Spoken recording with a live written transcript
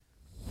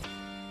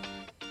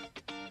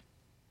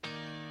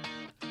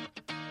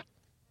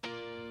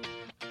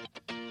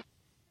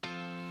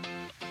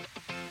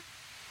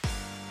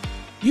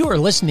You are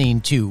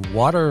listening to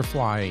Water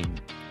Flying,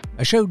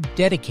 a show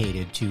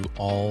dedicated to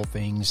all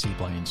things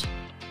seaplanes.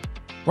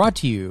 Brought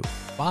to you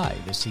by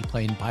the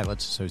Seaplane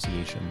Pilots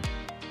Association.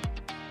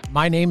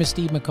 My name is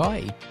Steve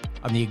McCoy.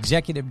 I'm the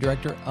Executive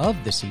Director of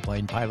the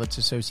Seaplane Pilots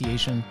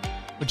Association,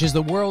 which is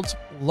the world's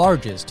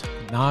largest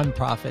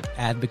nonprofit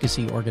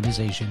advocacy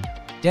organization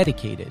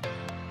dedicated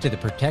to the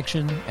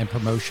protection and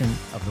promotion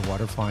of the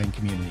waterflying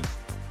community.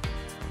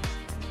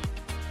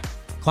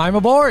 Climb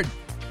aboard!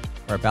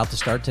 We're about to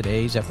start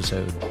today's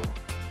episode.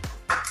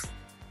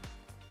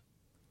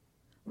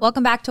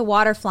 Welcome back to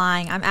Water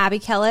Flying. I'm Abby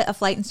Kellett, a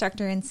flight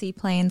instructor in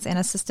seaplanes and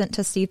assistant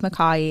to Steve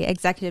McCoy,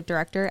 Executive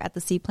Director at the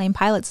Seaplane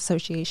Pilots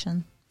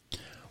Association.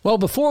 Well,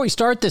 before we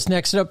start this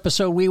next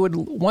episode, we would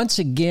once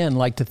again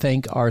like to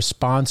thank our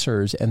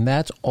sponsors, and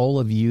that's all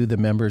of you, the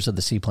members of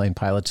the Seaplane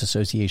Pilots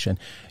Association.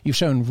 You've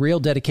shown real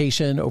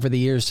dedication over the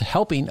years to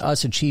helping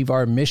us achieve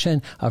our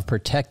mission of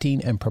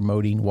protecting and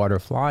promoting water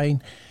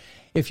flying.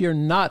 If you're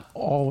not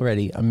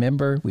already a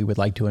member, we would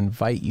like to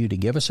invite you to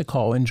give us a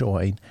call and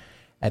join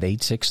at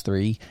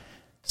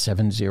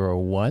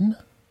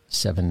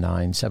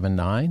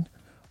 863-701-7979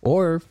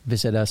 or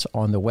visit us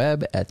on the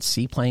web at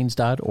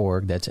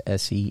seaplanes.org. That's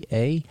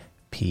seaplanes.org.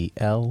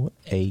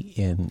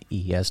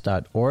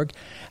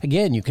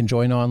 Again, you can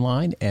join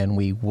online, and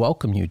we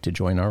welcome you to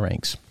join our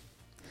ranks.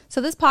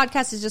 So this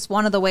podcast is just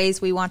one of the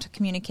ways we want to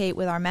communicate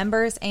with our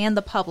members and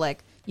the public.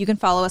 You can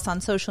follow us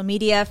on social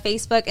media,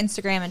 Facebook,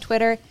 Instagram, and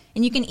Twitter,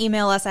 and you can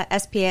email us at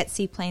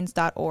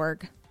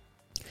spa@seaplanes.org.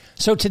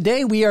 So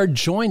today we are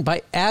joined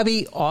by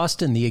Abby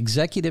Austin, the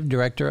Executive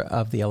Director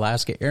of the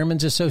Alaska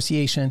Airmen's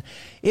Association.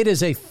 It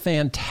is a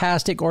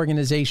fantastic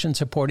organization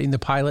supporting the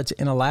pilots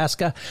in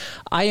Alaska.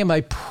 I am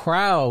a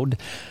proud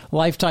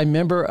lifetime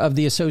member of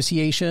the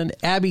association.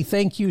 Abby,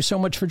 thank you so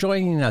much for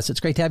joining us. It's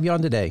great to have you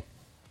on today.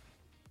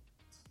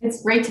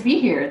 It's great to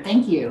be here.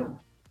 Thank you.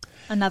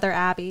 Another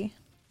Abby.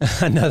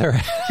 Another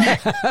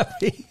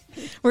Abby.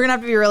 We're going to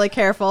have to be really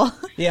careful.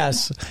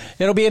 Yes.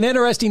 It'll be an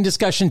interesting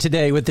discussion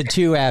today with the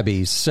two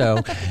Abbeys.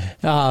 So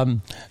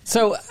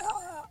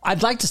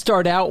I'd like to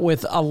start out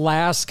with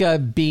Alaska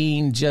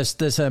being just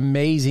this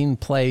amazing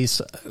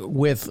place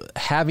with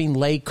having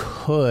Lake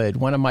Hood,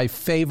 one of my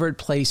favorite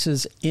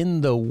places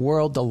in the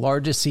world, the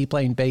largest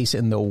seaplane base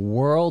in the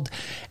world,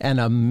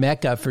 and a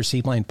mecca for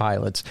seaplane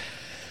pilots.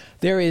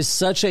 There is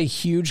such a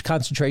huge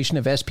concentration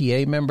of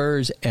SPA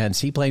members and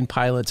seaplane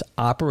pilots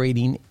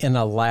operating in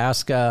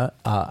Alaska.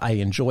 I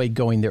enjoy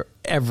going there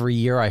every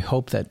year. I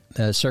hope that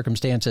the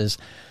circumstances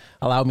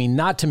allow me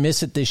not to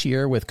miss it this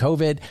year with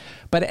COVID.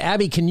 But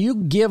Abby, can you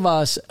give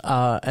us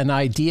an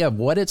idea of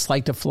what it's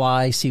like to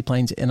fly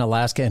seaplanes in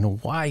Alaska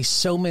and why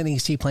so many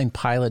seaplane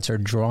pilots are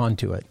drawn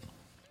to it?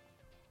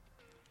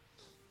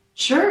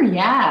 Sure,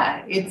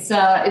 yeah.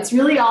 It's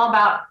really all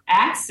about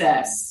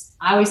access.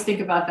 I always think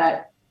about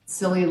that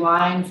silly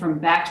line from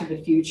Back to the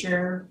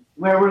Future,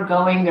 where we're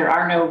going, there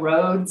are no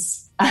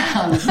roads.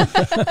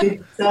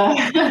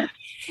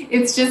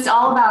 It's just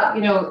all about,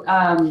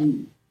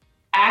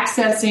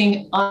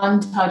 accessing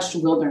untouched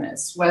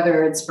wilderness,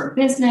 whether it's for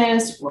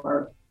business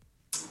or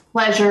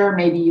pleasure.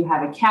 Maybe you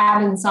have a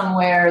cabin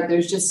somewhere.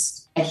 There's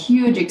just a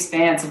huge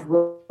expanse of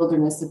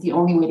wilderness that the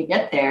only way to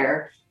get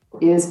there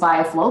is by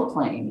a float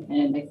plane.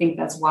 And I think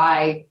that's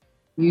why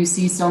you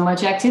see so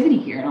much activity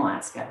here in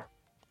Alaska.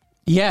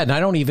 Yeah, and I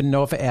don't even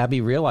know if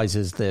Abby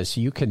realizes this.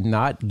 You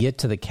cannot get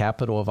to the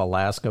capital of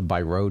Alaska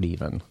by road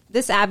even.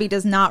 This Abby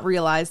does not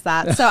realize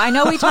that. So I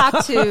know we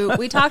talked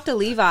to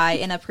Levi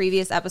in a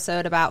previous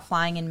episode about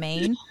flying in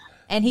Maine,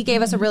 and he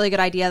gave us a really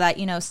good idea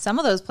that, some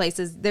of those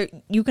places there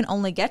you can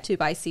only get to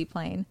by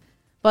seaplane.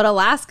 But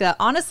Alaska,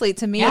 honestly,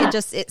 to me,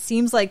 it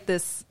seems like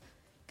this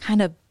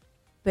kind of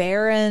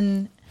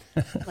barren,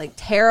 like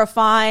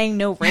terrifying,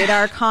 no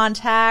radar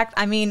contact.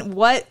 I mean,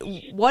 what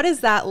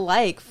is that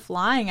like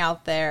flying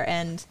out there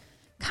and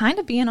kind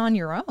of being on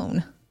your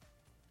own?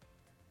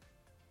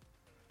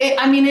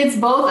 It's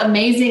both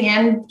amazing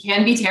and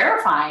can be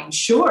terrifying.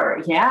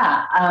 Sure.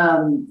 Yeah.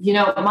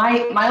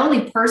 My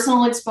only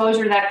personal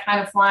exposure to that kind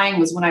of flying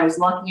was when I was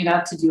lucky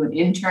enough to do an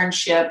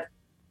internship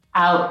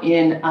out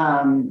in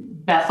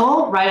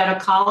Bethel right out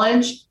of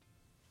college.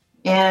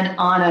 And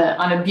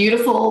on a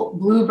beautiful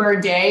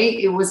bluebird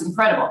day, it was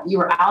incredible. You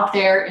were out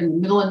there in the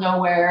middle of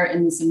nowhere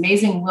in this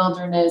amazing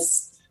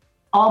wilderness,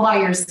 all by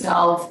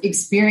yourself,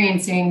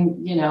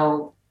 experiencing,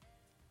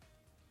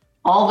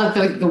 all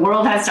that the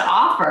world has to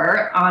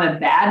offer. On a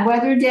bad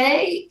weather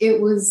day, it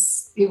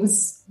was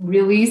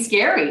really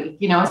scary,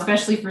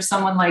 especially for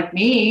someone like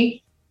me.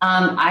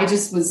 I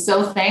just was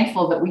so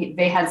thankful that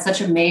they had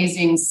such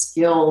amazing,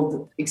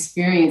 skilled,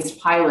 experienced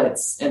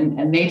pilots,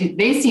 and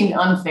they seemed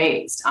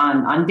unfazed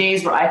on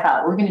days where I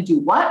thought, we're going to do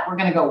what? We're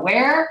going to go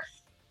where?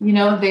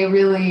 They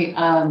really,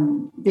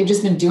 they've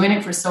just been doing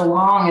it for so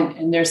long,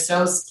 and they're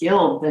so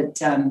skilled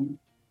that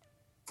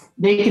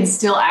they can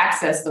still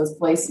access those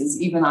places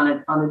even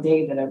on a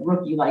day that a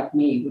rookie like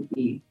me would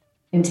be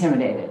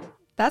intimidated.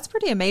 That's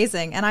pretty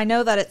amazing. And I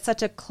know that it's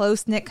such a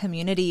close-knit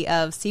community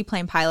of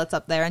seaplane pilots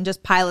up there and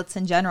just pilots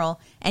in general.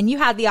 And you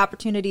had the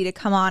opportunity to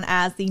come on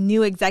as the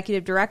new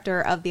executive director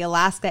of the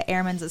Alaska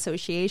Airmen's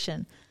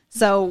Association.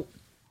 So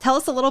tell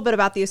us a little bit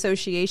about the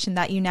association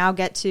that you now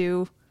get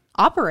to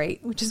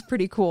operate, which is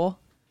pretty cool.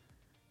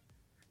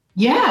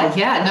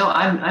 Yeah. No,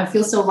 I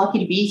feel so lucky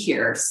to be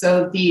here.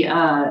 So the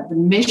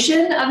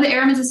mission of the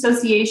Airmen's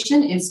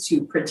Association is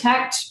to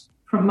protect,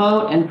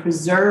 promote, and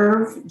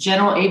preserve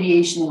general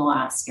aviation in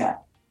Alaska.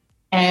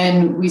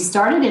 And we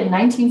started in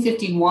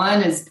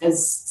 1951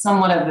 as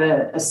somewhat of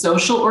a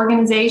social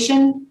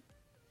organization.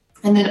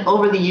 And then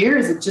over the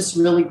years, it's just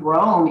really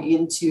grown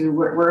into,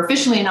 we're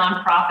officially a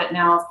nonprofit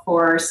now, of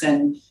course.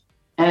 And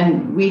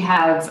we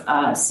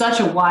have such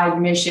a wide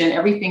mission,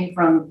 everything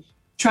from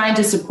trying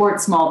to support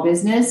small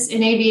business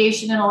in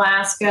aviation in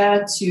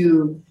Alaska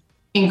to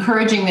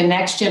encouraging the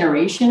next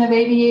generation of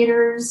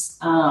aviators,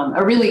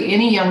 or really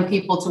any young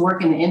people to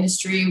work in the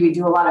industry. We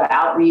do a lot of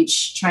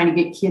outreach, trying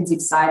to get kids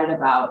excited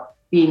about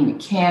being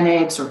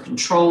mechanics or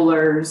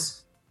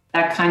controllers,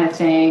 that kind of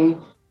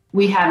thing.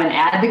 We have an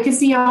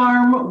advocacy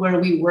arm where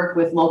we work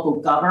with local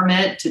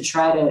government to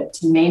try to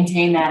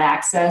maintain that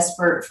access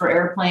for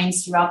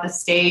airplanes throughout the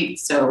state.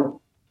 So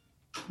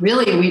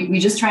really, we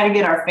just try to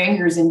get our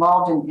fingers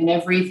involved in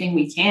everything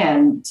we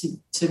can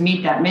to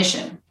meet that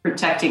mission,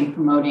 protecting,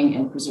 promoting,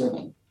 and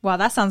preserving. Wow,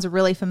 that sounds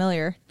really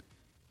familiar.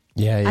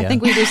 Yeah. I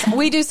think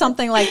we do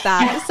something like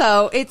that.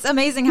 So it's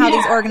amazing how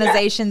these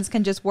organizations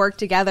can just work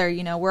together.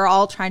 You know, we're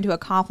all trying to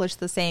accomplish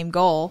the same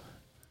goal.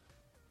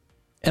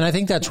 And I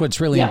think that's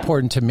what's really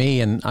important to me.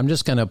 And I'm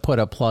just going to put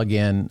a plug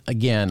in.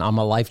 Again, I'm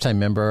a lifetime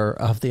member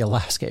of the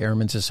Alaska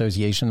Airmen's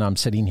Association. I'm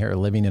sitting here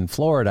living in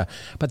Florida.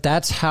 But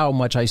that's how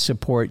much I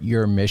support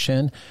your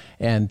mission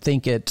and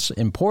think it's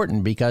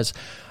important, because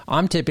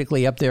I'm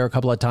typically up there a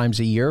couple of times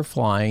a year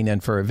flying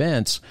and for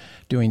events,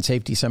 doing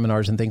safety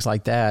seminars and things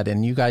like that.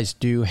 And you guys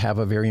do have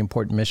a very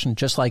important mission,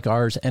 just like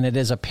ours. And it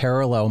is a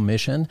parallel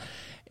mission.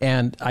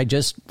 And I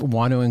just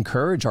want to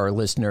encourage our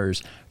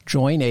listeners,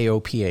 join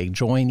AOPA,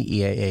 join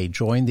EAA,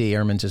 join the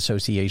Airmen's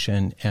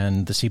Association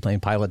and the Seaplane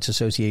Pilots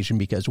Association,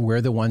 because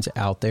we're the ones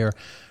out there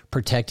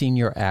protecting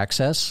your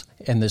access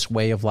and this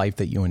way of life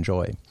that you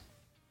enjoy.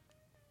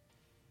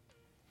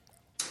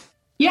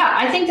 Yeah,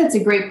 I think that's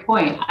a great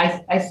point.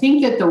 I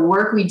think that the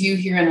work we do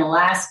here in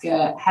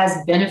Alaska has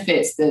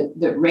benefits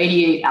that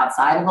radiate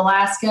outside of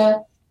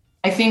Alaska.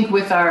 I think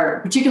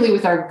particularly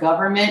with our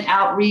government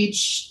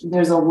outreach,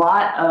 there's a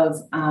lot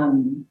of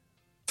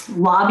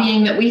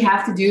lobbying that we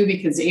have to do,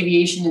 because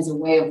aviation is a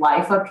way of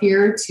life up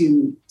here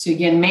to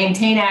again,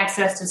 maintain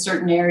access to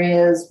certain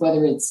areas,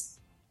 whether it's,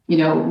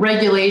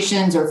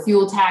 regulations or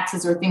fuel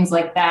taxes or things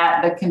like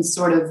that can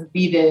sort of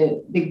be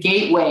the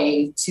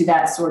gateway to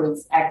that sort of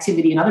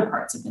activity in other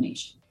parts of the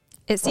nation.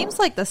 It seems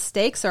like the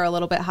stakes are a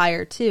little bit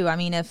higher too. I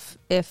mean,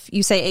 if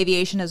you say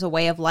aviation is a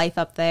way of life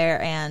up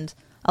there, and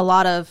a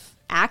lot of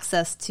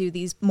access to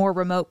these more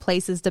remote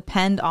places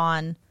depend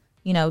on,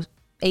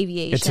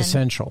 aviation. It's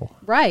essential.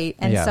 Right.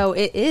 And so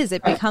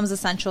it becomes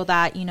essential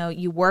that,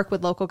 you work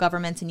with local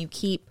governments and you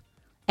keep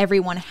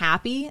everyone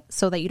happy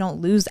so that you don't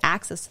lose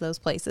access to those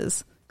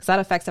places, because that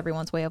affects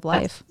everyone's way of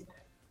life.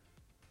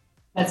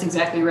 That's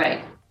exactly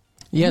right.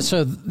 Yeah,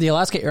 so the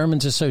Alaska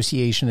Airmen's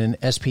Association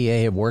and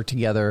SPA have worked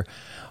together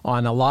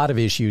on a lot of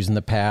issues in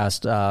the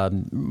past.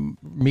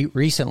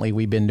 Recently,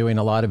 we've been doing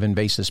a lot of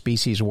invasive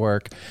species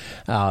work.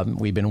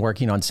 We've been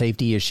working on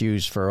safety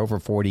issues for over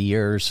 40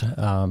 years,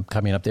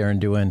 coming up there and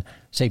doing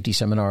safety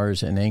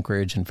seminars in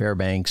Anchorage and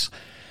Fairbanks.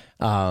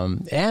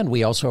 And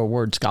we also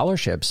award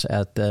scholarships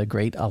at the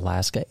Great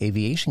Alaska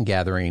Aviation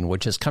Gathering,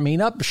 which is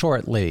coming up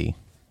shortly.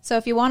 So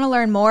if you want to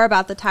learn more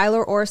about the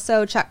Tyler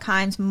Orso Chuck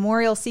Kynes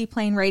Memorial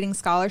Seaplane Rating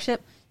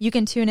Scholarship, you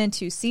can tune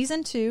into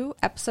Season 2,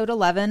 Episode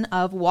 11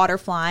 of Water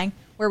Flying,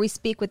 where we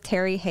speak with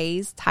Terry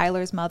Hayes,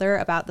 Tyler's mother,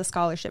 about the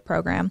scholarship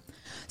program.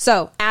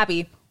 So,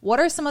 Abby, what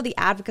are some of the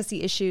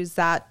advocacy issues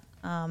that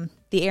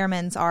the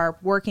Airmen's are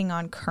working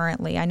on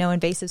currently? I know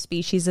invasive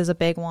species is a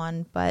big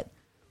one, but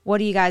what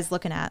are you guys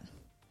looking at?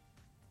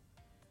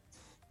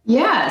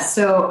 Yeah,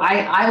 so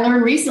I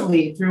learned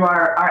recently through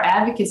our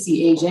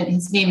advocacy agent.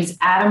 His name is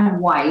Adam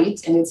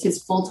White, and it's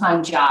his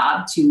full-time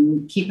job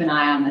to keep an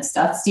eye on this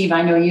stuff. Steve,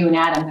 I know you and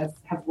Adam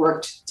have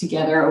worked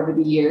together over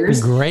the years.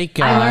 Great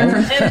guy. I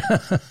learned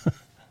from him.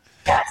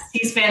 Yes,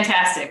 he's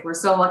fantastic. We're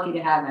so lucky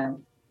to have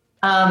him.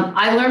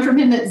 I learned from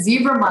him that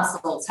zebra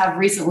mussels have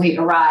recently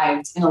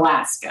arrived in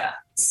Alaska.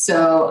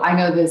 So I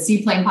know the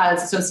Seaplane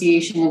Pilots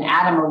Association and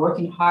Adam are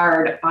working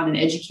hard on an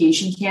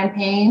education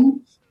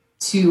campaign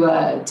to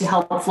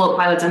help float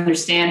pilots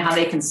understand how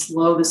they can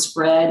slow the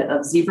spread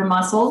of zebra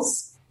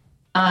mussels.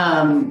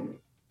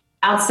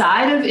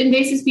 Outside of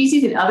invasive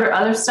species and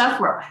other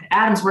stuff, where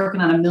Adam's working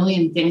on a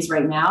million things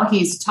right now.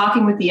 He's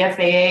talking with the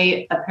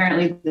FAA.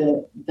 Apparently,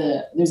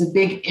 there's a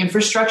big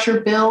infrastructure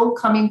bill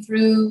coming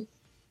through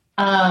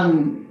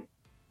the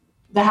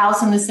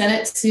House and the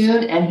Senate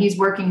soon, and he's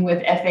working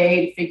with FAA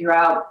to figure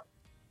out,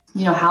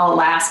 how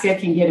Alaska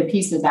can get a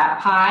piece of that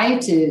pie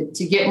to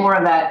get more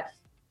of that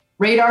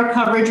radar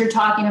coverage you're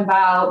talking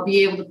about,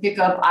 be able to pick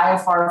up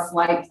IFR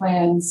flight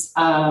plans,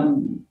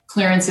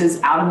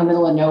 clearances out in the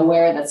middle of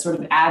nowhere. That's sort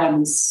of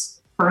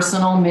Adam's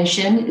personal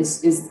mission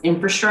is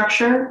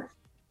infrastructure.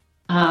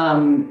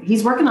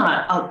 He's working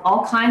on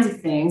all kinds of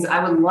things.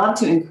 I would love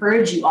to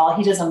encourage you all.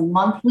 He does a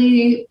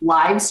monthly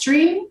live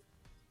stream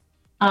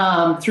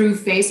through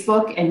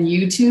Facebook and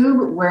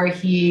YouTube where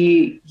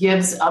he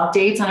gives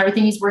updates on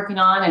everything he's working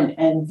on,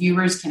 and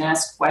viewers can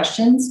ask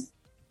questions.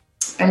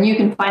 And you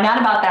can find out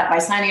about that by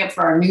signing up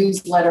for our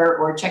newsletter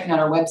or checking out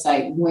our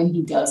website when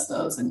he does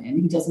those. And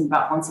he does them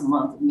about once a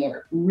month, and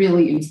they're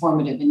really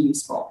informative and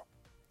useful.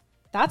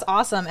 That's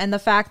awesome. And the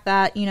fact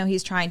that,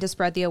 he's trying to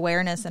spread the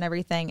awareness and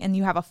everything, and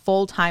you have a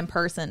full-time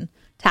person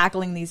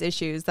tackling these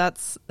issues,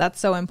 that's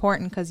so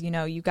important because,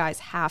 you guys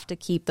have to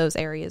keep those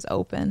areas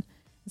open.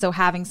 So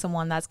having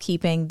someone that's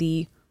keeping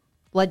the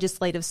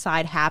legislative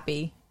side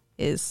happy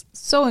is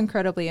so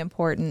incredibly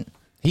important.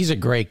 He's a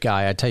great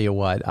guy. I tell you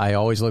what, I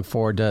always look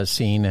forward to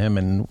seeing him.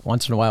 And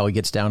once in a while, he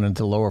gets down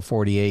into the lower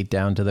 48,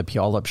 down to the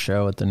Puyallup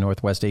show at the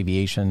Northwest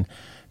Aviation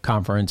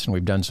Conference. And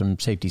we've done some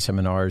safety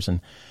seminars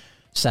and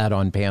sat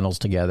on panels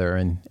together.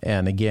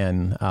 And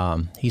again,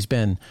 he's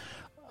been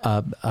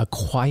a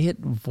quiet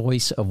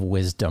voice of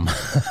wisdom.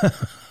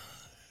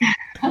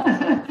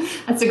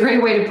 That's a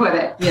great way to put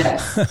it.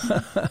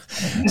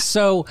 Yes.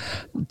 So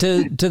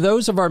to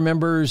those of our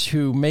members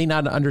who may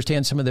not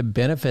understand some of the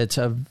benefits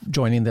of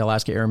joining the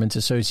Alaska Airmen's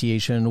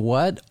Association,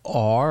 what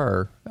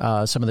are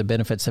some of the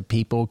benefits that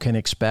people can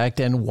expect,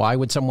 and why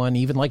would someone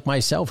even like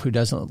myself who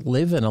doesn't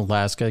live in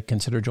Alaska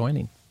consider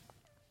joining?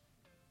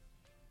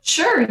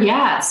 Sure.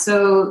 Yeah.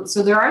 So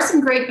there are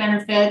some great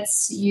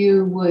benefits.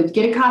 You would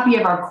get a copy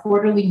of our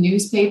quarterly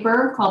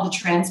newspaper called The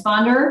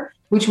Transponder,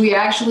 which we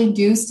actually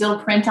do still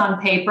print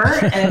on paper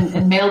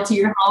and mail to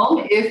your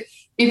home if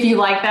you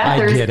like that.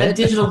 There's a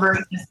digital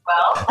version as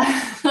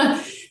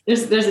well.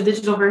 There's a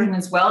digital version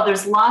as well.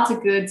 There's lots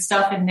of good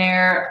stuff in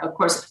there. Of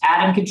course,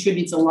 Adam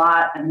contributes a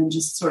lot, and then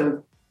just sort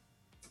of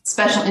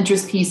special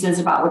interest pieces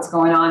about what's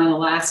going on in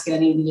Alaska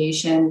and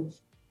aviation.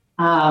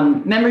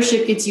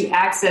 Membership gets you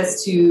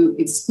access to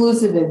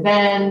exclusive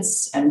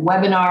events and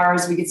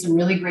webinars. We get some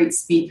really great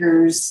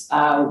speakers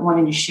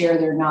wanting to share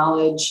their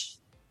knowledge.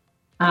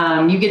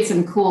 You get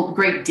some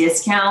great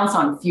discounts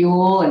on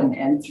fuel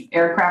and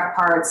aircraft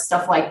parts,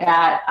 stuff like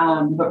that.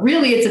 But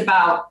really, it's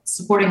about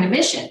supporting the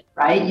mission,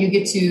 right? You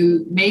get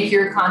to make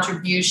your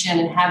contribution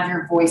and have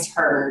your voice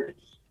heard,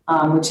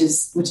 which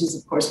is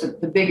of course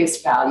the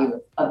biggest value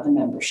of the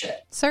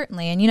membership.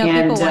 Certainly, and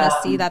people want to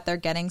see that they're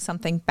getting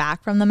something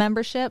back from the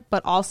membership,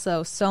 but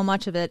also so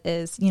much of it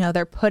is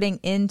they're putting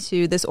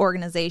into this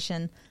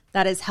organization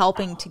that is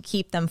helping to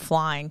keep them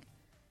flying.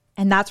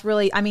 And that's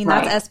really, right.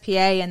 That's SPA,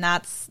 and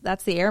that's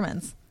the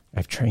Airmen's.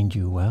 I've trained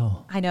you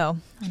well. I know.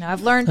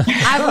 I've learned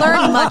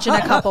much in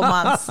a couple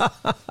months.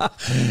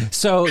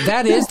 So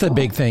that is the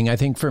big thing, I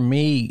think, for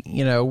me.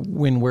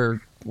 When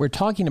we're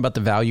talking about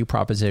the value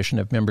proposition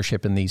of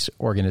membership in these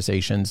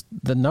organizations,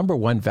 the number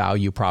one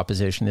value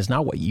proposition is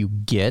not what you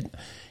get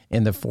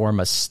in the form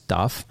of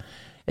stuff.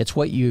 It's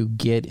what you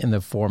get in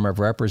the form of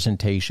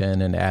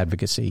representation and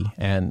advocacy.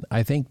 And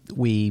I think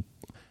we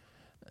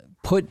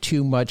put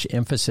too much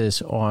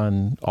emphasis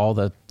on all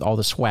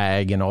the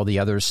swag and all the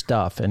other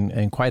stuff.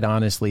 And quite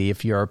honestly,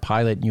 if you're a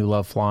pilot and you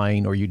love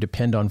flying, or you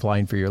depend on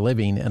flying for your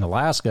living in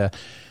Alaska,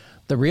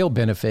 the real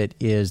benefit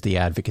is the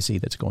advocacy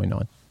that's going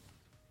on.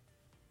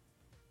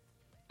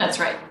 That's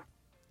right.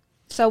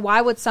 So why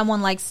would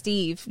someone like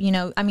Steve, you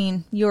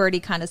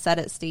already kind of said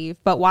it, Steve,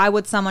 but why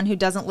would someone who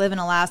doesn't live in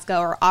Alaska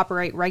or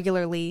operate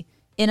regularly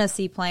in a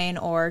seaplane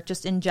or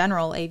just in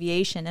general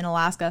aviation in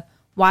Alaska,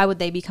 why would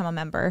they become a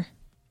member?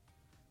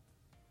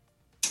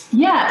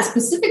 Yeah,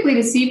 specifically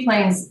to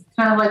seaplanes,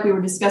 kind of like we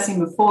were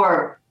discussing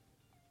before,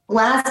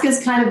 Alaska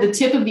is kind of the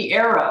tip of the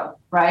arrow,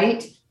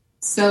 right?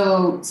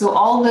 So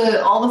all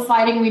the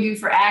fighting we do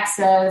for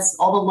access,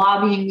 all the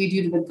lobbying we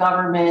do to the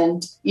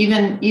government,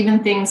 even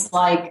things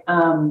like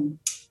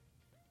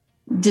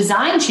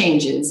design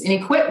changes in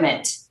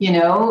equipment,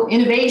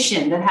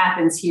 innovation that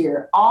happens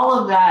here, all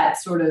of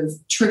that sort of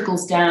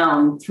trickles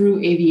down through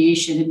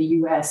aviation in the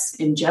U.S.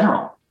 in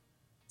general.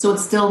 So it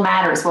still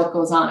matters what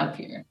goes on up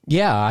here.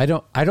 Yeah, I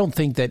don't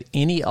think that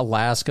any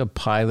Alaska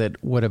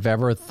pilot would have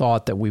ever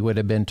thought that we would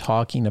have been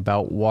talking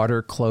about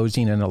water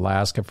closing in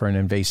Alaska for an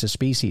invasive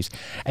species.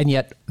 And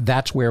yet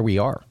that's where we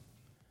are.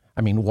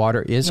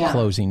 Water is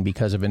closing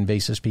because of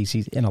invasive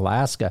species in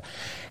Alaska.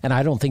 And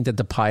I don't think that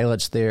the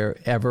pilots there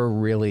ever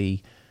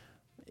really,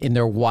 in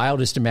their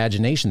wildest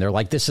imagination, they're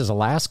like, this is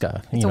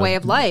Alaska. It's a way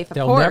of life, of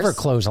course. They'll never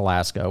close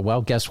Alaska.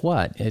 Well, guess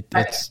what?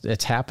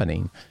 It's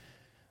happening.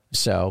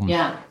 So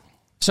yeah.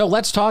 So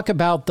let's talk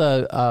about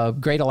the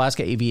Great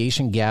Alaska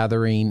Aviation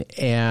Gathering,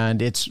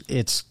 and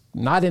it's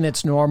not in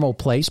its normal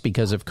place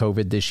because of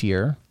COVID this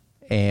year,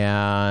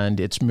 and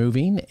it's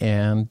moving.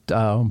 And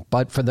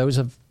but for those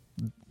of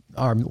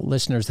our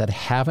listeners that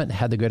haven't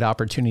had the good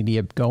opportunity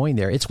of going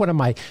there, it's one of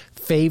my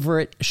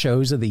favorite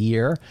shows of the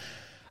year.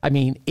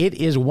 It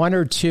is one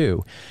or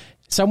two.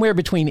 Somewhere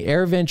between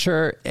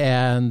AirVenture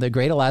and the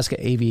Great Alaska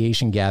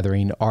Aviation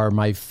Gathering are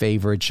my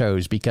favorite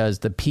shows because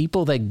the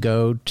people that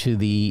go to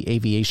the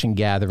aviation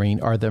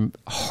gathering are the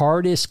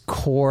hardest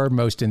core,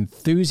 most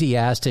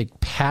enthusiastic,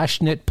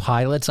 passionate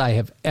pilots I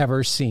have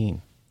ever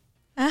seen.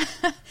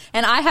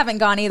 And I haven't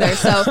gone either,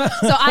 so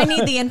I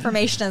need the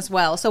information as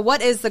well. So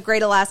what is the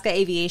Great Alaska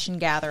Aviation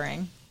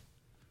Gathering?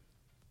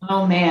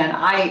 Oh man,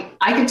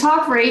 I could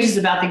talk for ages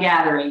about the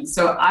gathering,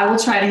 so I will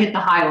try to hit the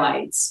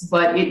highlights.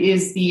 But it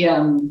is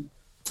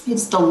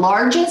it's the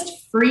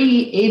largest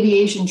free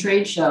aviation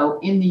trade show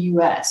in the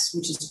U.S.,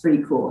 which is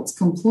pretty cool. It's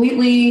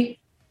completely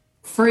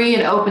free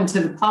and open to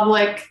the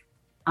public.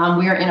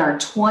 We are in our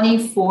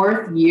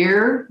 24th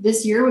year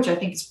this year, which I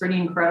think is pretty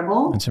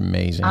incredible. That's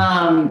amazing.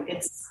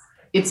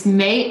 It's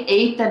May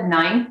 8th and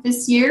 9th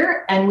this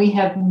year, and we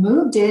have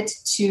moved it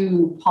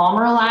to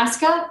Palmer,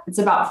 Alaska. It's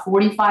about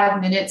 45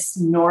 minutes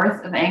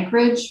north of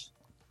Anchorage.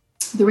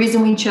 The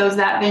reason we chose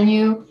that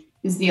venue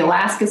is the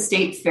Alaska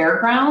State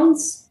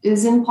Fairgrounds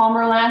is in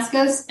Palmer,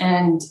 Alaska,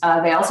 and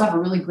they also have a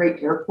really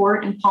great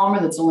airport in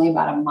Palmer that's only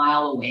about a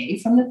mile away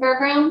from the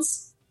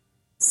fairgrounds.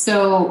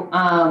 So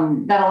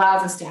that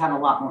allows us to have a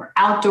lot more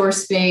outdoor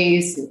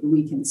space.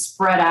 We can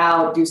spread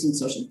out, do some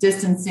social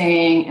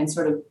distancing, and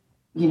sort of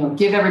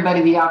give everybody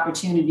the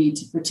opportunity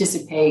to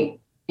participate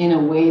in a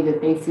way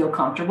that they feel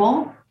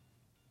comfortable.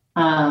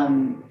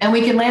 And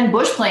we can land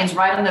bush planes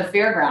right on the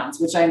fairgrounds,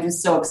 which I'm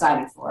just so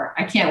excited for.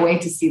 I can't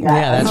wait to see that.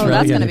 Yeah, that's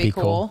really going to be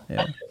cool.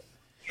 Yeah,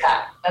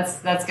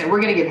 that's good.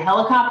 We're going to get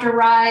helicopter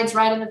rides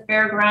right on the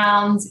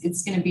fairgrounds.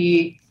 It's going to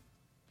be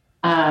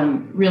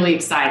really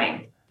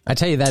exciting. I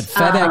tell you, that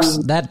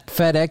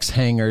FedEx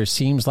hangar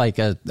seems like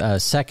a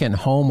second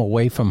home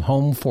away from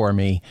home for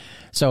me.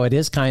 So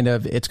it's going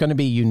to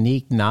be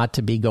unique not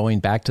to be going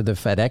back to the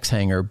FedEx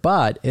hangar,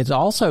 but it's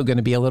also going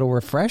to be a little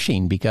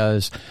refreshing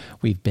because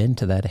we've been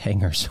to that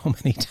hangar so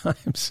many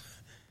times.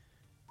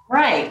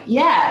 Right.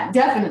 Yeah,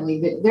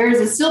 definitely. There's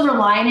a silver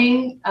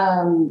lining.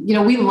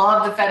 We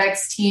love the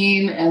FedEx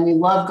team and we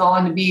love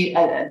going to be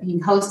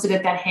being hosted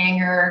at that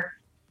hangar.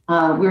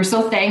 We were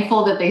so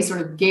thankful that they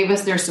sort of gave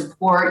us their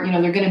support.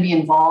 They're going to be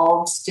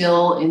involved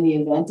still in the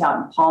event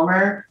out in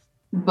Palmer.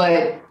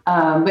 But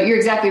you're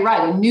exactly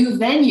right. A new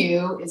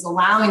venue is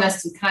allowing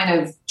us to kind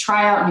of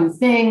try out new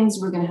things.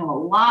 We're going to have a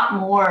lot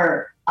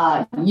more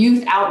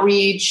youth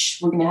outreach.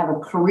 We're going to have a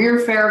career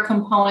fair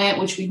component,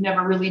 which we've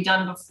never really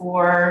done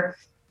before.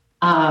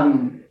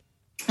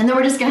 And then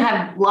we're just going to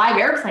have live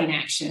airplane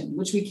action,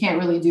 which we can't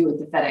really do at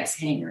the FedEx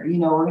hangar.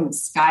 We're going to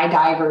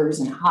skydivers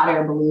and hot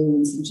air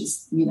balloons and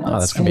just,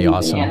 that's going to be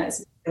awesome.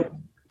 Bananas.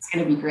 It's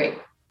going to be great.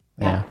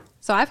 Yeah.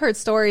 So I've heard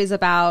stories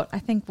about, I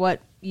think, what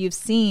you've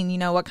seen,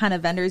 what kind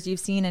of vendors you've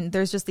seen. And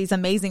there's just these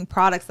amazing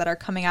products that are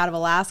coming out of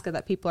Alaska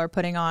that people are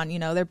putting on,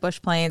 their bush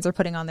planes or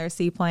putting on their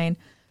seaplane.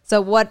 So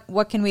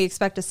what can we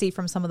expect to see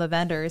from some of the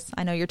vendors?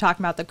 I know you're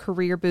talking about the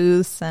career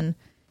booths and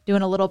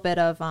doing a little bit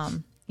of,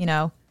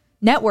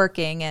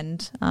 networking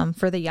and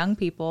for the young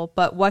people,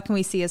 but what can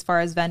we see as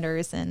far as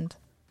vendors and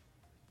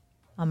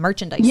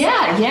merchandise?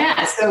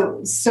 Yeah.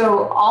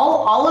 So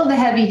all of the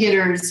heavy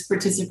hitters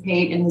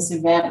participate in this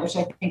event, which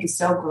I think is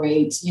so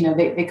great.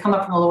 They come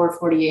up from the lower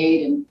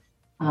 48 and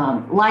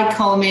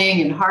Lycoming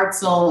and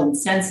Hartzell and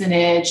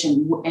Sensenich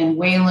and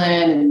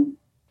Wayland and,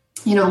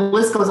 the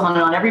list goes on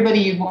and on. Everybody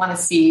you'd want to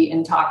see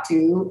and talk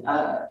to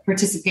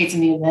participates in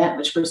the event,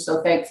 which we're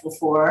so thankful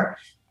for.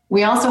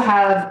 We also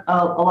have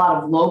a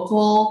lot of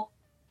local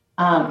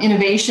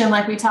innovation,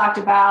 like we talked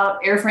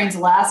about. Airframes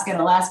Alaska and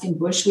Alaskan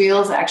Bush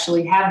Wheels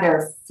actually have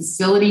their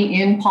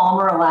facility in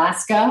Palmer,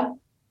 Alaska.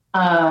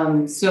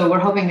 So we're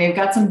hoping they've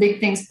got some big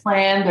things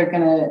planned. They're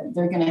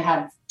gonna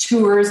have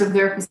tours of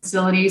their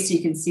facility, so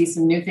you can see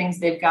some new things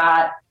they've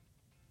got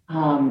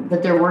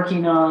that they're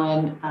working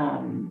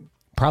on.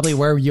 Probably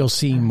where you'll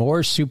see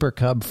more Super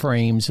Cub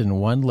frames in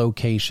one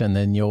location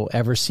than you'll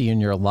ever see in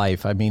your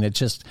life. I mean, it's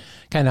just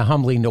kind of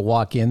humbling to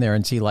walk in there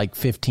and see like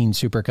 15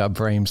 Super Cub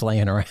frames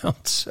laying around.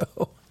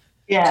 So,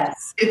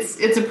 yes,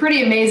 it's a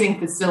pretty amazing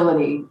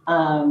facility.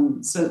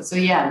 So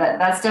yeah,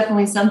 that's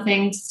definitely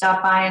something to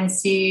stop by and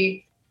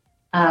see.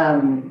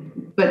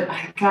 But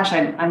gosh,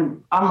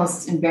 I'm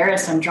almost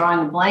embarrassed. I'm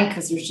drawing a blank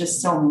because there's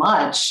just so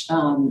much.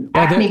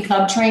 Acme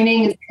Cub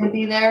training is going to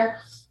be there.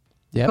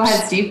 Yep. Go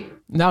ahead, Steve.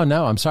 No,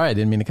 I'm sorry. I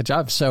didn't mean to cut you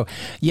off. So,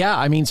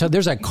 yeah, so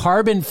there's a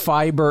carbon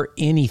fiber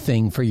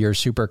anything for your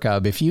Super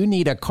Cub. If you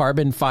need a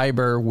carbon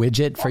fiber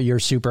widget for your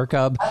Super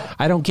Cub,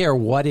 I don't care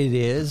what it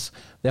is,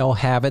 they'll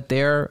have it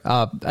there.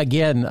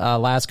 Again,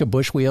 Alaska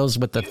Bush Wheels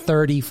with the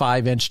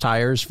 35-inch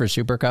tires for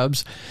Super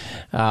Cubs.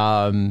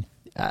 Airglass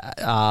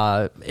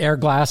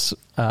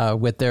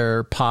with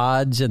their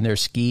pods and their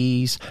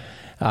skis,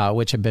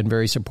 which have been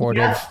very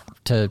supportive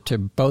to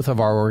both of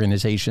our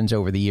organizations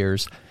over the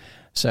years.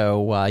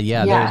 So,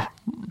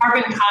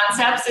 Carbon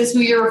Concepts is who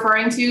you're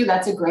referring to.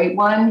 That's a great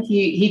one.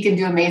 He can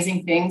do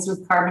amazing things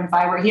with carbon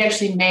fiber. He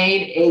actually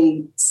made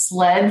a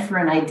sled for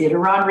an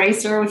Iditarod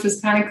racer, which was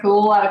kind of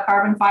cool, out of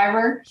carbon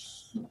fiber.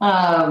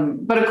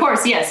 But of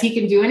course, yes, he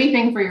can do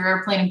anything for your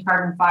airplane in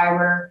carbon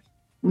fiber.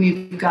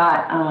 We've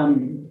got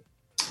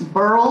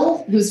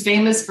Burl, who's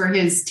famous for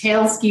his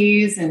tail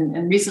skis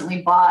and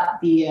recently bought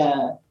the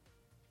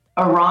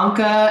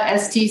Aranka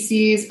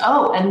STCs.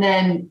 Oh, and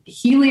then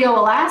Helio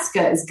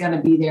Alaska is going to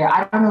be there.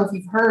 I don't know if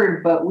you've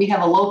heard, but we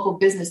have a local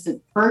business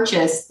that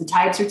purchased the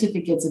type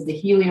certificates of the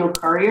Helio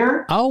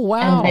Courier. Oh,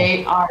 wow.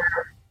 And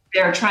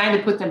they're trying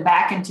to put them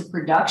back into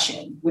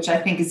production, which I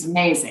think is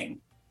amazing.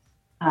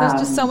 There's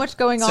just so much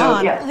going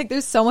on. Yeah. Like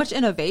there's so much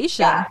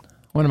innovation. Yeah.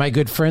 One of my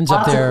good friends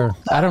up there,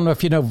 I don't know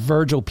if you know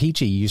Virgil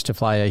Peachy, used to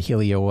fly a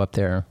Helio up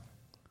there.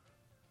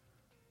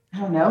 I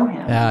don't know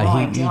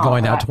him. He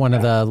going out to one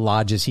of the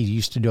lodges. He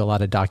used to do a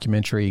lot of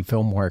documentary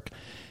film work.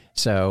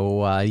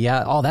 So,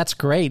 that's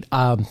great.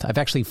 I've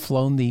actually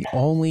flown the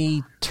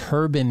only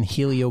turbine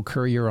Helio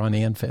Courier on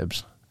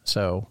amphibs.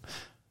 So,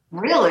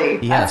 really?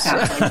 Yes.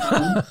 That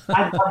sounds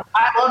like fun.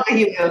 I love the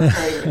Helio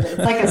Courier. It's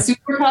like a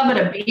super cub and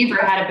a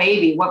beaver had a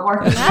baby. What more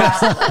could you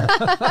ask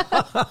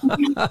for?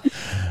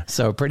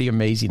 So pretty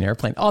amazing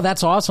airplane. Oh,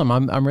 that's awesome.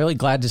 I'm really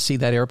glad to see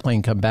that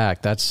airplane come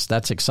back.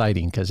 That's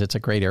exciting because it's a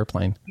great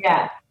airplane.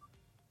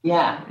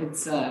 Yeah,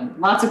 it's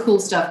lots of cool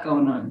stuff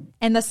going on.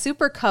 And the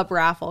Super Cub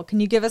raffle, can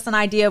you give us an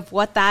idea of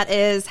what that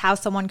is, how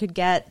someone could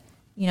get,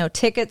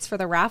 tickets for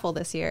the raffle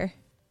this year?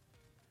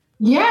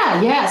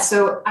 Yeah.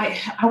 So I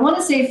want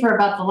to say for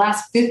about the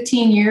last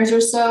 15 years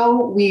or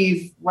so,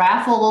 we've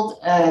raffled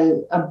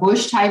a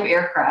Bush type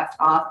aircraft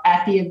off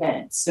at the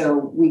event. So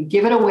we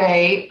give it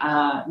away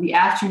the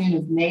afternoon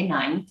of May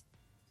 9th.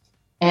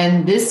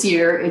 And this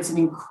year, it's an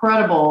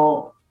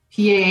incredible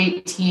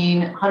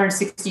PA-18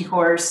 160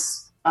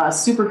 horse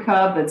Super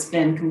Cub that's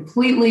been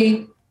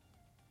completely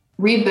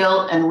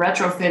rebuilt and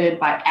retrofitted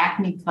by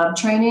Acme Cub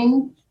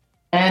Training.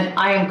 And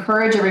I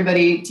encourage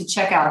everybody to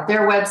check out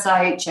their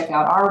website, check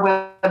out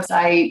our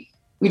website.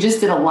 We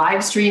just did a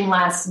live stream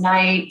last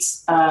night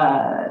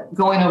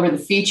going over the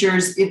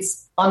features.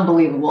 It's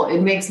unbelievable. It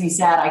makes me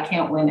sad I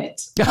can't win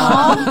it.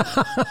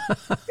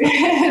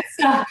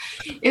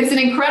 It's an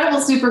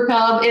incredible Super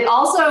Cub.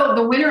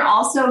 The winner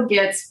also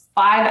gets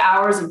 5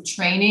 hours of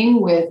training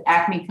with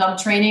Acme Cub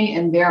Training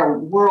and their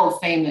world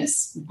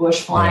famous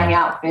bush flying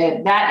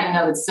outfit. That in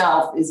and of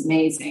itself is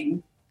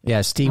amazing.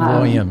 Yeah, Steve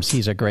Williams,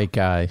 he's a great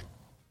guy.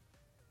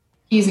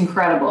 He's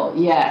incredible.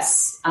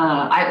 Yes.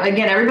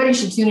 Again, everybody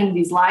should tune into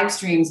these live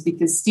streams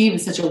because Steve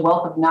is such a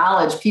wealth of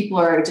knowledge. People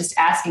are just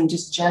asking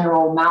just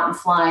general mountain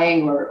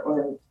flying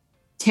or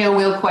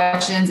tailwheel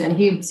questions, and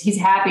he's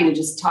happy to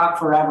just talk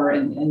forever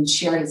and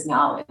share his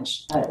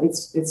knowledge.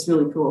 It's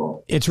really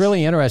cool. It's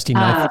really interesting.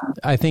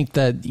 I think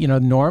that,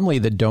 normally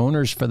the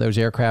donors for those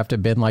aircraft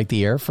have been like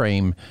the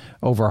airframe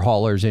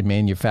overhaulers and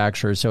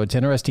manufacturers. So it's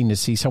interesting to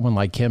see someone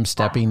like him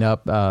stepping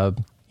up,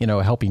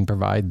 helping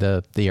provide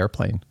the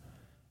airplane.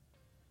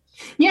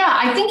 Yeah,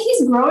 I think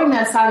he's growing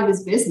that side of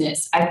his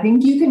business. I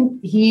think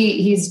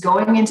he's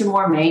going into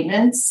more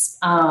maintenance.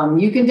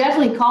 You can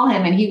definitely call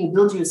him and he will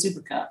build you a Super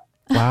Cub.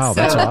 Wow,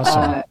 that's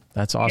awesome.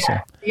 That's awesome.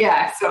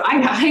 Yeah. So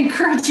I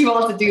encourage you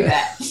all to do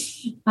that.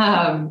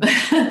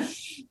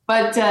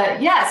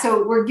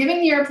 So we're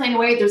giving the airplane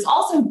away. There's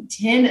also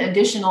 10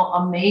 additional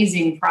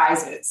amazing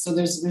prizes. So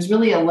there's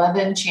really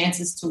 11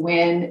 chances to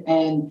win,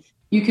 and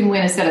you can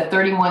win a set of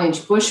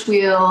 31-inch bush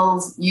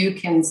wheels. You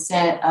can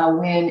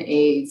win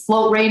a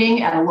float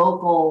rating at a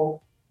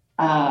local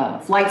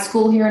flight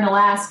school here in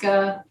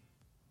Alaska.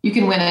 You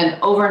can win an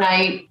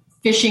overnight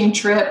fishing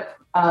trip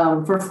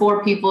for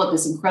 4 people at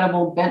this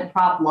incredible Bent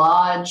Prop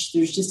Lodge.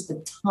 There's just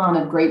a ton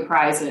of great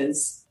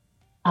prizes.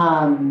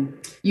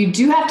 You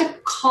do have to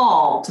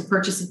call to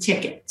purchase a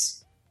ticket.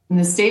 In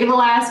the state of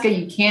Alaska,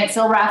 you can't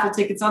sell raffle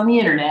tickets on the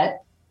internet.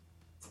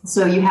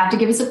 So you have to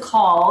give us a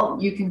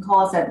call. You can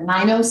call us at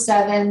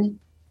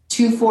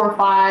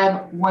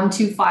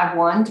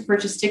 907-245-1251 to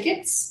purchase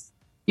tickets.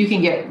 You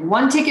can get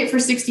 1 ticket for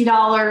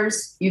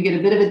 $60. You get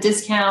a bit of a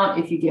discount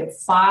if you get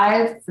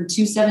 5 for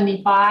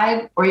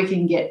 $275, or you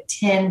can get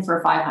 10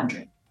 for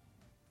 $500.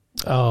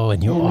 Oh,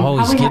 and you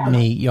always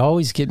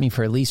get me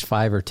for at least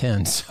 5 or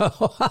 10. So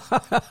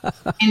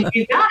and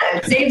you got it.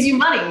 It saves you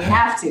money. You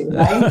have to,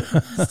 right?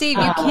 Steve,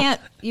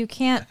 you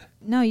can't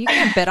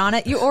bid on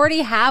it. You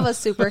already have a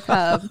Super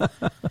Cub.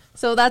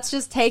 So that's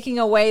just taking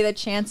away the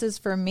chances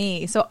for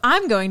me. So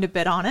I'm going to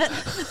bid on it.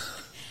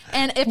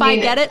 And if I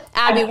get it,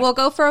 Abby, we'll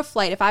go for a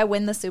flight. If I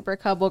win the Super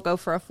Cub, we'll go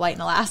for a flight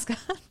in Alaska.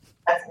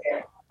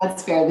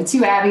 That's fair. The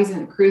 2 Abbies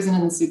and cruising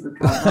in the Super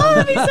Cub. Oh,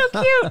 that'd be so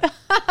cute.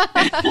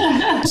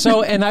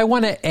 So, and I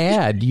want to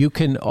add, you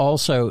can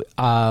also,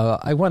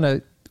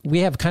 we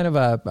have kind of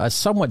a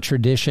somewhat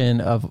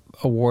tradition of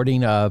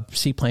awarding a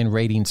seaplane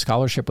rating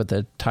scholarship with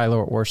the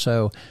Tyler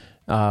Orso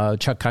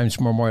Chuck Kimes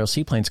Memorial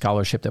Seaplane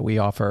Scholarship that we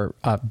offer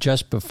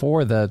just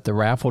before the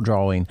raffle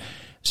drawing.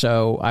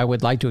 So I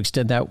would like to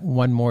extend that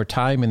one more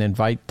time and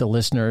invite the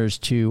listeners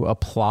to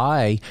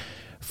apply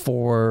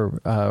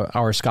for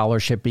our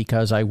scholarship,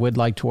 because I would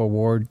like to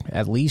award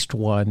at least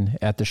one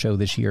at the show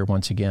this year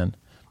once again.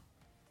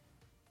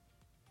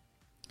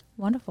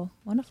 Wonderful.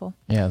 Wonderful.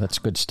 Yeah, that's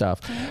good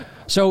stuff.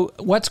 So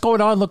what's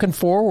going on looking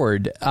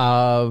forward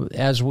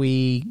as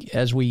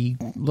we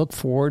look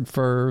forward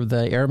for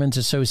the Airmen's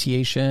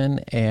Association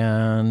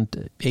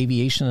and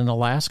aviation in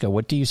Alaska?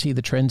 What do you see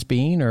the trends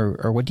being,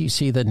 or what do you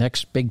see the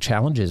next big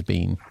challenges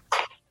being?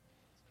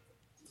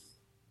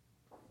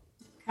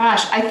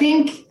 Gosh, I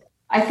think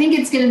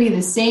it's going to be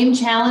the same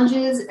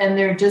challenges, and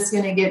they're just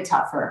going to get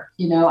tougher.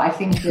 I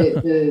think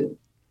that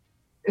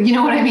you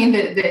know what I mean?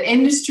 The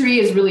industry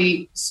is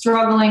really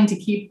struggling to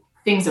keep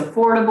things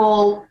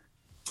affordable.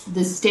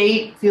 The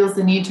state feels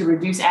the need to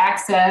reduce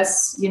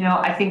access.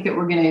 I think that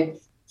we're going to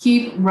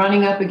keep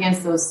running up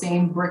against those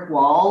same brick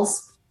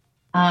walls.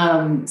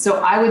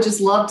 So I would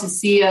just love to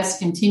see us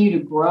continue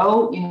to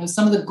grow.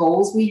 Some of the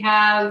goals we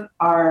have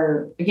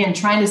are, again,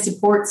 trying to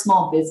support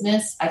small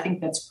business. I think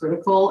that's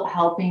critical,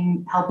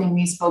 helping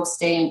these folks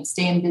stay in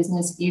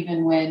business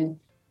even when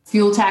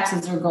fuel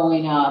taxes are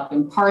going up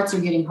and parts are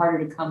getting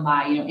harder to come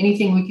by.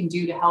 Anything we can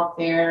do to help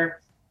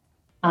there.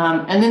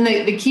 And then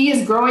the key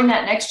is growing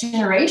that next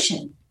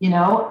generation,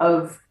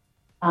 of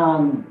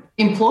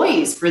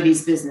employees for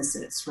these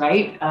businesses,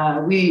 right?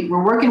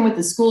 We're working with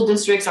the school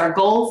districts. Our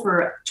goal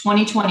for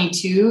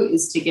 2022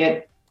 is to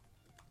get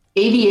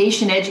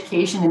aviation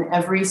education in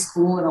every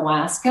school in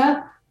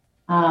Alaska.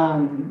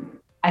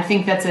 I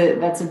think that's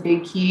a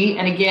big key.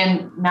 And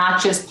again,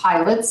 not just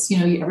pilots.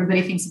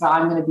 Everybody thinks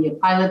about, I'm going to be a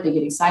pilot. They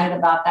get excited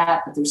about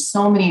that, but there's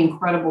so many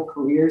incredible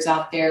careers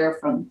out there,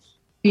 from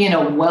being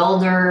a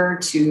welder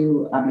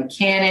to a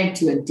mechanic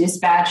to a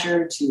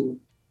dispatcher to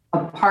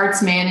a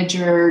parts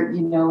manager,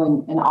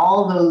 and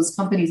all those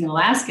companies in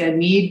Alaska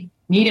need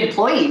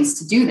employees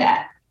to do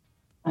that.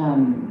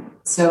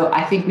 So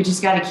I think we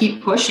just got to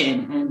keep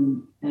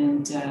pushing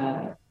and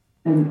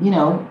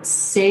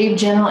save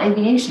general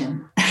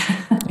aviation.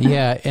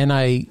 Yeah. And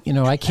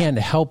I can't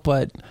help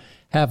but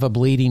have a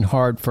bleeding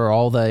heart for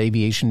all the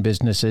aviation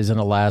businesses in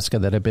Alaska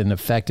that have been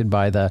affected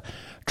by the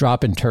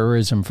drop in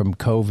tourism from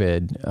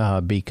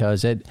COVID,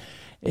 because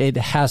it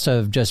has to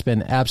have just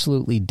been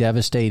absolutely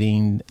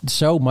devastating.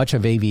 So much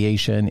of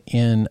aviation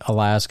in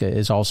Alaska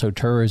is also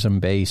tourism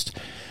based.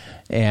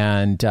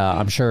 And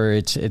I'm sure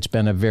it's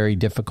been a very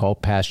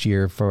difficult past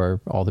year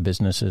for all the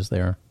businesses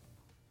there.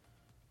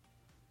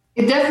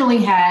 It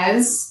definitely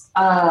has.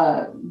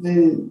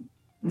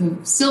 The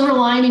silver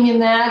lining in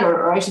that,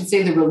 or I should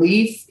say the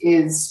relief,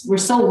 is we're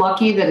so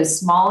lucky that as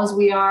small as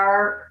we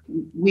are,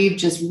 we've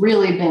just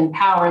really been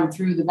powering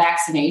through the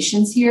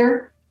vaccinations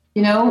here.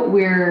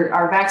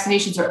 Our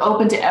vaccinations are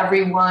open to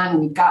everyone.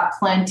 We've got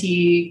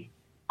plenty.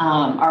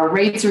 Our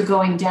rates are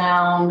going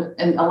down,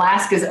 and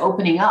Alaska's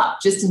opening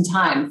up just in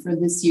time for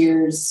this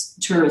year's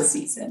tourist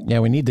season. Yeah,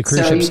 we need the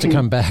cruise ships to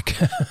come back.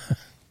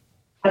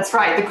 That's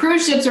right. The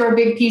cruise ships are a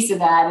big piece of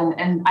that.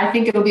 And I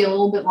think it'll be a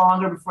little bit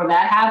longer before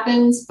that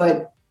happens,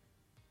 but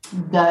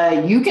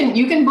you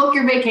can book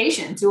your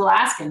vacation to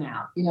Alaska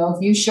now.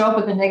 If you show up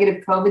with a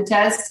negative COVID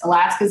test,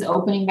 Alaska's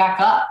opening back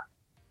up.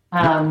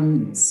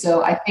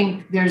 So I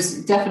think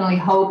there's definitely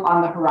hope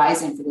on the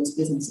horizon for those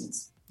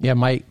businesses. Yeah,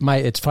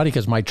 it's funny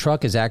because my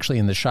truck is actually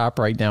in the shop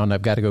right now, and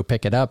I've got to go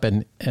pick it up.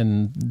 And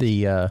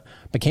the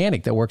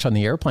mechanic that works on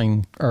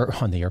the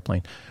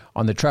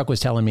truck was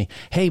telling me,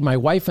 hey, my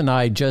wife and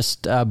I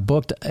just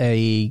booked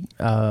a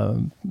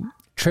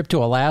trip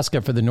to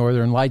Alaska for the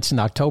Northern Lights in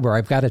October.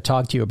 I've got to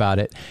talk to you about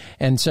it.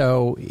 And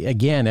so,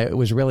 again, it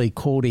was really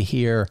cool to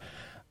hear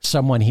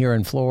someone here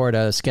in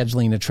Florida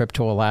scheduling a trip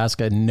to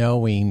Alaska,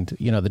 knowing,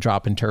 the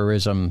drop in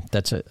tourism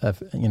that's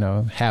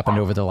happened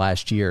over the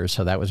last year.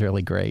 So that was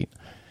really great.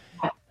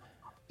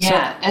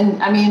 Yeah.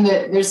 And I mean,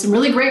 there's some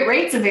really great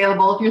rates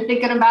available if you're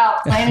thinking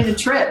about planning a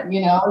trip,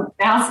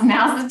 now's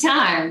the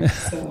time.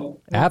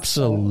 So,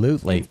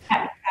 absolutely.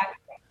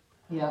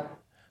 Yeah.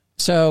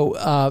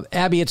 So,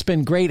 Abby, it's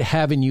been great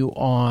having you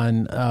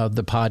on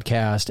the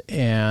podcast,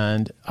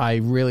 and I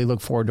really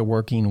look forward to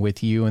working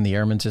with you and the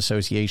Airmen's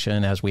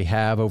Association as we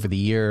have over the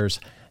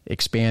years,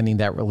 expanding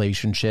that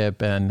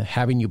relationship and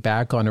having you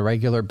back on a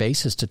regular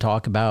basis to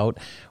talk about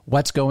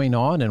what's going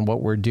on and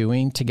what we're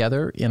doing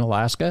together in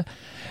Alaska.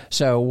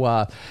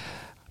 So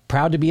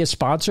proud to be a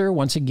sponsor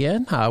once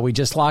again. We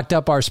just locked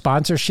up our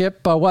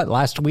sponsorship,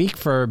 last week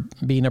for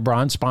being a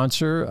bronze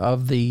sponsor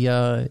of the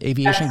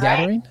Aviation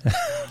Gathering.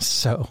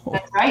 So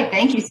that's right.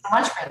 Thank you so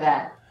much for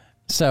that.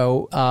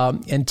 So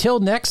until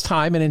next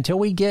time, and until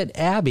we get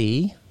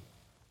Abby,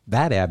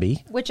 that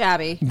Abby. Which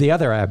Abby? The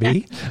other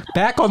Abby.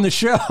 Back on the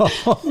show.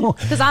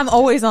 Because I'm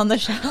always on the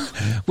show.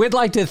 We'd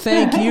like to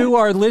thank you,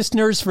 our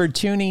listeners, for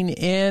tuning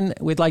in.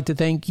 We'd like to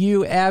thank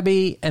you,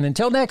 Abby. And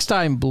until next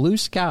time, blue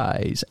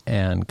skies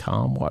and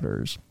calm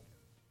waters.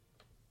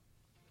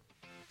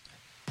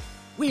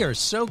 We are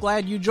so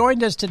glad you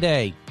joined us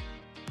today.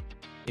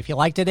 If you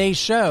like today's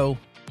show,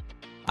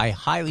 I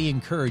highly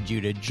encourage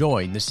you to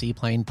join the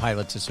Seaplane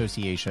Pilots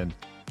Association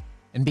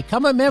and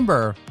become a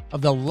member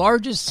of the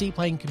largest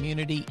seaplane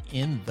community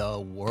in the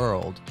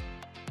world.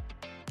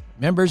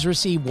 Members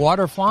receive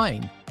Water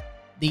Flying,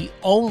 the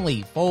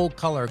only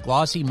full-color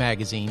glossy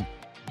magazine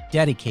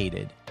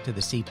dedicated to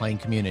the seaplane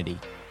community.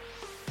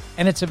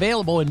 and it's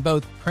available in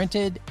both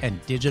printed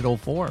and digital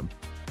form.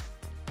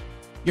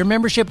 Your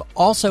membership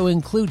also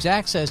includes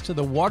access to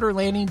the Water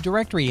Landing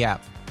Directory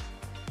app,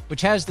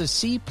 which has the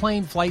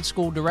Seaplane Flight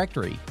School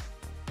directory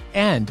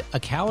and a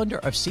calendar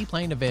of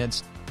seaplane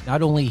events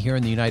not only here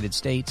in the United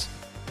States,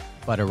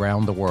 but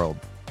around the world.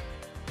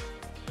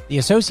 The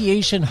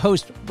association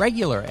hosts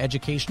regular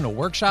educational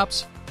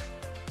workshops,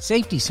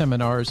 safety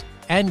seminars,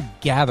 and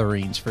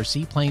gatherings for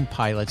seaplane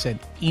pilots and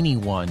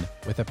anyone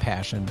with a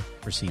passion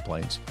for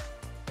seaplanes.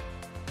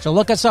 So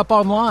look us up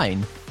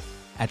online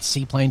at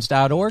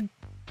seaplanes.org,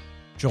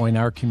 join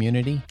our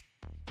community,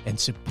 and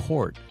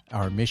support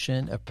our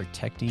mission of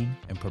protecting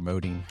and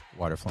promoting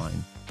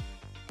waterflying.